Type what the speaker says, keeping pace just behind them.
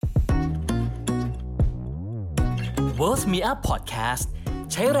Worth Me Up Podcast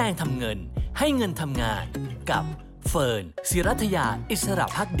ใช้แรงทำเงินให้เงินทำงานกับเฟิร์น ศิรัทยา อิสระ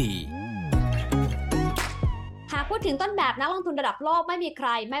ภักดีหากพูดถึงต้นแบบนักลงทุนระดับโลกไม่มีใคร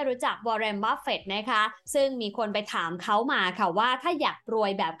ไม่รู้จักวอร์เรน บัฟเฟตต์นะคะซึ่งมีคนไปถามเขามาค่ะว่าถ้าอยากรว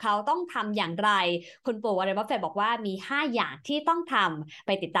ยแบบเขาต้องทำอย่างไรคุณปู่วอร์เรน บัฟเฟตต์บอกว่ามี5อย่างที่ต้องทำไป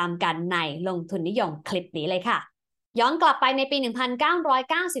ติดตามกันในลงทุนนิยมคลิปนี้เลยค่ะย้อนกลับไปในปี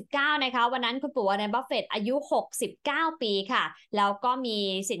 1999 นะคะวันนั้นคุณปู่วอร์เรน บัฟเฟตต์อายุ 69 ปีค่ะแล้วก็มี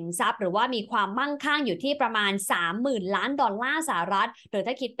สินทรัพย์หรือว่ามีความมั่งคั่งอยู่ที่ประมาณ 30,000 ล้านดอลลาร์สหรัฐหรือ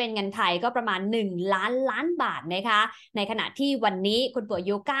ถ้าคิดเป็นเงินไทยก็ประมาณ 1 ล้านล้านบาทนะคะในขณะที่วันนี้คุณปู่อา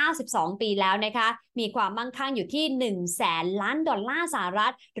ยุ 92 ปีแล้วนะคะมีความมั่งคั่งอยู่ที่ 100,000 ล้านดอลลาร์สหรั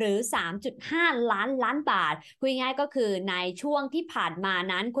ฐหรือ 3.5 ล้านล้านบาทพูดง่ายๆก็คือในช่วงที่ผ่านมา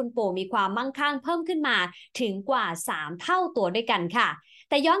นั้นคุณปู่มีความมั่งคั่งเพิ่มขึ้นมาถึงกว่า3 เท่าตัวด้วยกันค่ะ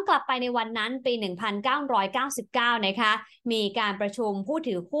แต่ย้อนกลับไปในวันนั้นปี 1999 นะคะมีการประชุมผู้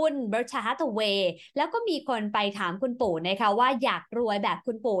ถือหุ้น Berkshire Hathaway แล้วก็มีคนไปถามคุณปู่นะคะว่าอยากรวยแบบ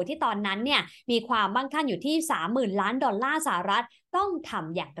คุณปู่ที่ตอนนั้นเนี่ยมีความมั่งคั่งอยู่ที่ 30,000 ล้านดอลลาร์สหรัฐต้องท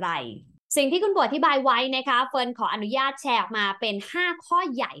ำอย่างไรสิ่งที่คุณปู่อธิบายไว้นะคะเฟิร์นขออนุญาตแชร์ออกมาเป็น5ข้อ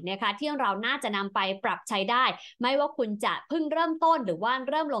ใหญ่นะคะที่เราน่าจะนำไปปรับใช้ได้ไม่ว่าคุณจะเพิ่งเริ่มต้นหรือว่า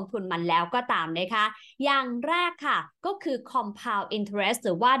เริ่มลงทุนมันแล้วก็ตามนะคะอย่างแรกค่ะก็คือ compound interest ห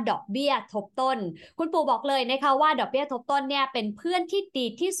รือว่าดอกเบี้ยทบต้นคุณปู่บอกเลยนะคะว่าดอกเบี้ยทบต้นเนี่ยเป็นเพื่อนที่ดี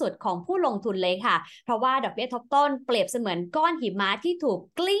ที่สุดของผู้ลงทุนเลยค่ะเพราะว่าดอกเบี้ยทบต้นเปรียบเสมือนก้อนหิมะที่ถูก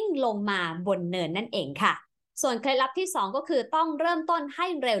กลิ้งลงมาบนเนินนั่นเองค่ะส่วนเคล็ดลับที่2ก็คือต้องเริ่มต้นให้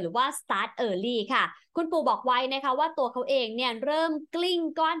เร็วหรือว่า start early ค่ะคุณปู่บอกไว้นะคะว่าตัวเขาเองเนี่ยเริ่มกลิ้ง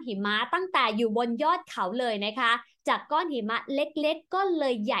ก้อนหิมะตั้งแต่อยู่บนยอดเขาเลยนะคะจากก้อนหิมะเล็กๆก็เล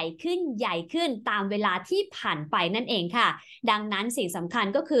ยใหญ่ขึ้นตามเวลาที่ผ่านไปนั่นเองค่ะดังนั้นสิ่งสำคัญ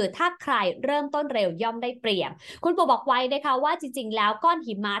ก็คือถ้าใครเริ่มต้นเร็วย่อมได้เปรียบคุณปู่บอกไว้นะคะว่าจริงๆแล้วก้อน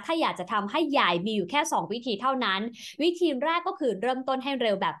หิมะถ้าอยากจะทำให้ใหญ่มีอยู่แค่2 วิธีเท่านั้นวิธีแรกก็คือเริ่มต้นให้เ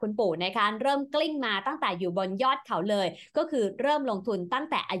ร็วแบบคุณปู่นะคะเริ่มกลิ้งมาตั้งแต่อยู่บนยอดเขาเลยก็คือเริ่มลงทุนตั้ง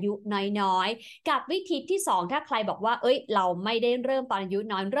แต่อายุน้อยๆกับวิธีที่2ถ้าใครบอกว่าเราไม่ได้เริ่มตอนอายุ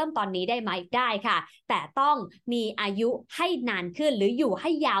น้อยเริ่มตอนนี้ได้ไหมได้ค่ะแต่ต้องมีอายุให้นานขึ้นหรืออยู่ให้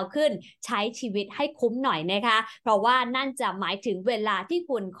ยาวขึ้นใช้ชีวิตให้คุ้มหน่อยนะคะเพราะว่านั่นจะหมายถึงเวลาที่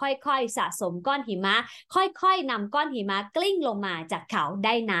คุณค่อยๆสะสมก้อนหิมะค่อยๆนำก้อนหิมะกลิ้งลงมาจากเขาไ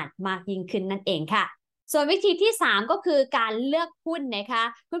ด้นานมากยิ่งขึ้นนั่นเองค่ะส่วนวิธีที่3ก็คือการเลือกหุ้นนะคะ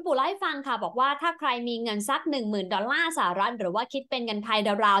คุณปู่เล่าให้ฟังค่ะบอกว่าถ้าใครมีเงินสัก 10,000 ดอลลาร์สหรัฐหรือว่าคิดเป็นเงินไทย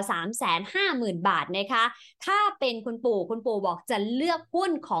ราวๆ 350,000 บาทนะคะถ้าเป็นคุณปู่บอกจะเลือกหุ้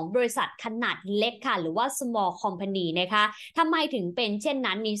นของบริษัทขนาดเล็กค่ะหรือว่า small company นะคะทำไมถึงเป็นเช่น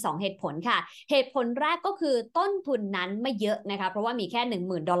นั้นมี2 เหตุผลค่ะเหตุผลแรกก็คือต้นทุนนั้นไม่เยอะนะคะเพราะว่ามีแค่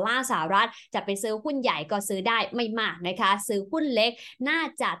 10,000 ดอลลาร์สหรัฐจะไปซื้อหุ้นใหญ่ก็ซื้อได้ไม่มากนะคะซื้อหุ้นเล็กน่า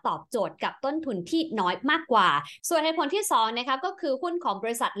จะตอบโจทย์กับต้นทุนที่น้อยมากกว่าส่วนเหตุผลที่2นะคะก็คือหุ้นของบ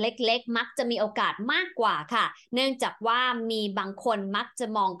ริษัทเล็กๆมักจะมีโอกาสมากกว่าค่ะเนื่องจากว่ามีบางคนมักจะ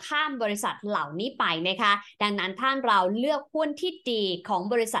มองข้ามบริษัทเหล่านี้ไปนะคะดังนั้นถ้าเราเลือกหุ้นที่ดีของ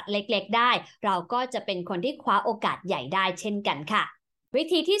บริษัทเล็กๆได้เราก็จะเป็นคนที่คว้าโอกาสใหญ่ได้เช่นกันค่ะวิ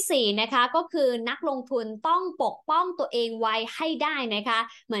ธีที่4นะคะก็คือนักลงทุนต้องปกป้องตัวเองไว้ให้ได้นะคะ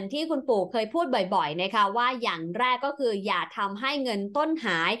เหมือนที่คุณปู่เคยพูดบ่อยๆนะคะว่าอย่างแรกก็คืออย่าทำให้เงินต้นห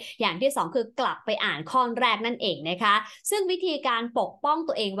ายอย่างที่2คือกลับไปอ่านข้อแรกนั่นเองนะคะซึ่งวิธีการปกป้อง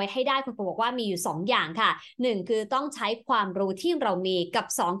ตัวเองไว้ให้ได้คุณปู่บอกว่ามีอยู่2อย่างค่ะ1คือต้องใช้ความรู้ที่เรามีกับ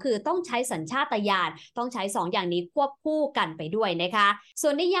2คือต้องใช้สัญชาตญาณต้องใช้2อย่างนี้ควบคู่กันไปด้วยนะคะส่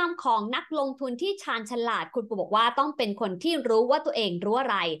วนนิยามของนักลงทุนที่ชาญฉลาดคุณปู่บอกว่าต้องเป็นคนที่รู้ว่าตัวเองรู้อะ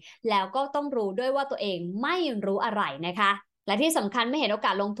ไรแล้วก็ต้องรู้ด้วยว่าตัวเองไม่รู้อะไรนะคะและที่สำคัญไม่เห็นโอก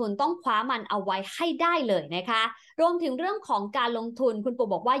าสลงทุนต้องคว้ามันเอาไว้ให้ได้เลยนะคะรวมถึงเรื่องของการลงทุนคุณปู่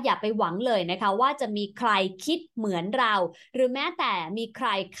บอกว่าอย่าไปหวังเลยนะคะว่าจะมีใครคิดเหมือนเราหรือแม้แต่มีใคร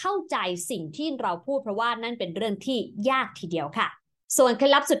เข้าใจสิ่งที่เราพูดเพราะว่านั่นเป็นเรื่องที่ยากทีเดียวค่ะส่วนเคล็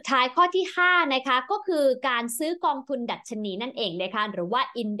ดลับสุดท้ายข้อที่5นะคะก็คือการซื้อกองทุนดัชนีนั่นเองนะคะหรือว่า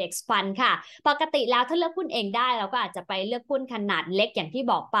Index Fund ค่ะปกติแล้วถ้าเลือกหุ้นเองได้เราก็อาจจะไปเลือกหุ้นขนาดเล็กอย่างที่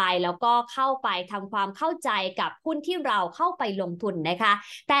บอกไปแล้วก็เข้าไปทำความเข้าใจกับหุ้นที่เราเข้าไปลงทุนนะคะ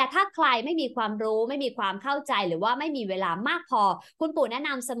แต่ถ้าใครไม่มีความรู้ไม่มีความเข้าใจหรือว่าไม่มีเวลามากพอคุณปู่แนะน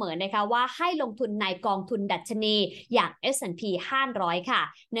ำเสมอนะคะว่าให้ลงทุนในกองทุนดัชนีอย่าง S&P 500 ค่ะ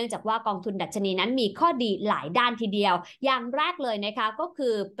เนื่องจากว่ากองทุนดัชนีนั้นมีข้อดีหลายด้านทีเดียวอย่างแรกเลยนะคะ นะคะก็คื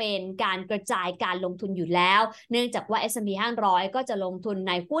อเป็นการกระจายการลงทุนอยู่แล้วเนื่องจากว่า S&P 500ก็จะลงทุนใ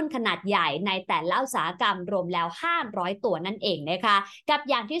นหุ้นขนาดใหญ่ในแต่ละอุตสาหกรรมรวมแล้ว500ตัวนั่นเองนะคะกับ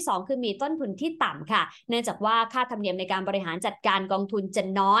อย่างที่2คือมีต้นทุนที่ต่ำค่ะเนื่องจากว่าค่าธรรมเนียมในการบริหารจัดการกองทุนจะ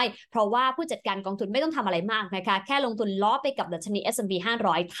น้อยเพราะว่าผู้จัดการกองทุนไม่ต้องทำอะไรมากนะคะแค่ลงทุนล้อไปกับดัชนี S&P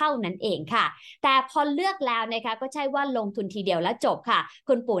 500เท่านั้นเองค่ะแต่พอเลือกแล้วนะคะก็ใช่ว่าลงทุนทีเดียวแล้วจบค่ะ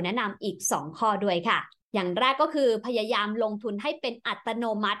คุณปู่แนะนำอีก2ข้อด้วยค่ะอย่างแรกก็คือพยายามลงทุนให้เป็นอัตโน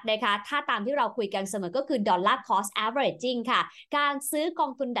มัตินะคะถ้าตามที่เราคุยกันเสมอก็คือ Dollar Cost Averaging ค่ะการซื้อกอ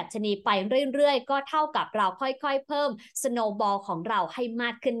งทุนดัชนีไปเรื่อยๆก็เท่ากับเราค่อยๆเพิ่ม Snowball ของเราให้มา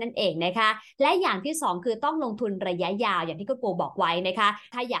กขึ้นนั่นเองนะคะและอย่างที่2คือต้องลงทุนระยะยาวอย่างที่คุณปู่บอกไว้นะคะ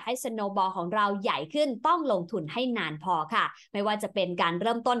ถ้าอยากให้ Snowball ของเราใหญ่ขึ้นต้องลงทุนให้นานพอค่ะไม่ว่าจะเป็นการเ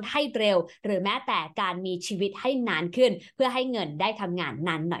ริ่มต้นให้เร็วหรือแม้แต่การมีชีวิตให้นานขึ้นเพื่อให้เงินได้ทำงานน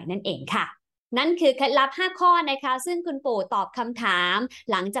านหน่อยนั่นเองค่ะนั่นคือเคล็ดลับ5ข้อนะคะซึ่งคุณปู่ตอบคำถาม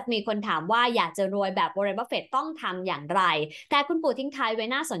หลังจากมีคนถามว่าอยากจะรวยแบบวอร์เรน บัฟเฟตต์ต้องทำอย่างไรแต่คุณปู่ทิ้งท้ายไว้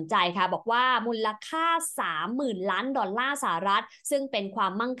น่าสนใจค่ะบอกว่ามูลค่า 30,000 ล้านดอลลาร์สหรัฐซึ่งเป็นควา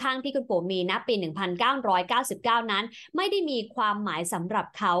มมั่งคั่งที่คุณปู่มีณปี 1999 นั้นไม่ได้มีความหมายสำหรับ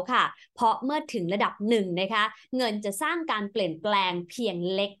เขาค่ะเพราะเมื่อถึงระดับหนึ่งนะคะเงินจะสร้างการเปลี่ยนแปลงเพียง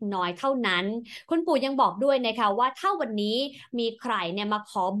เล็กน้อยเท่านั้นคุณปู่ยังบอกด้วยนะคะว่าถ้าวันนี้มีใครเนี่ยมา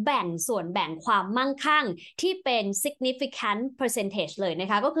ขอแบ่งส่วนแบ่งความมั่งคั่งที่เป็น significant percentage เลยนะ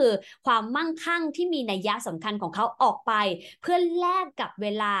คะก็คือความมั่งคั่งที่มีนัยสำคัญของเขาออกไปเพื่อแลกกับเว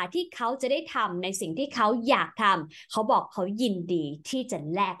ลาที่เขาจะได้ทำในสิ่งที่เขาอยากทำเขาบอกเขายินดีที่จะ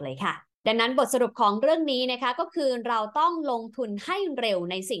แลกเลยค่ะดังนั้นบทสรุปของเรื่องนี้นะคะก็คือเราต้องลงทุนให้เร็ว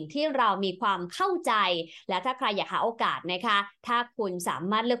ในสิ่งที่เรามีความเข้าใจและถ้าใครอยากหาโอกาสนะคะถ้าคุณสา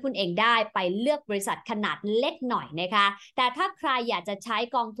มารถเลือกหุ้นเองได้ไปเลือกบริษัทขนาดเล็กหน่อยนะคะแต่ถ้าใครอยากจะใช้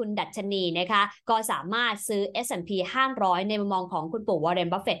กองทุนดัชนีนะคะก็สามารถซื้อ S&P 500ในมุมมองของคุณปู่วอร์เรน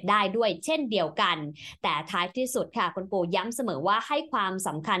บัฟเฟตต์ได้ด้วยเช่นเดียวกันแต่ท้ายที่สุดค่ะคุณปู่ย้ำเสมอว่าให้ความส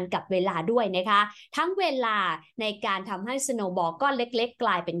ำคัญกับเวลาด้วยนะคะทั้งเวลาในการทำให้ Snowball ก้อนเล็กๆกล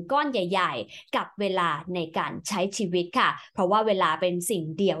ายเป็นก้อนใหญ่ๆกับเวลาในการใช้ชีวิตค่ะเพราะว่าเวลาเป็นสิ่ง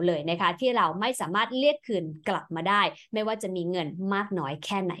เดียวเลยนะคะที่เราไม่สามารถเรียกคืนกลับมาได้ไม่ว่าจะมีเงินมากน้อยแ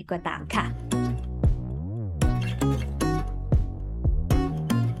ค่ไหนก็ตามค่ะ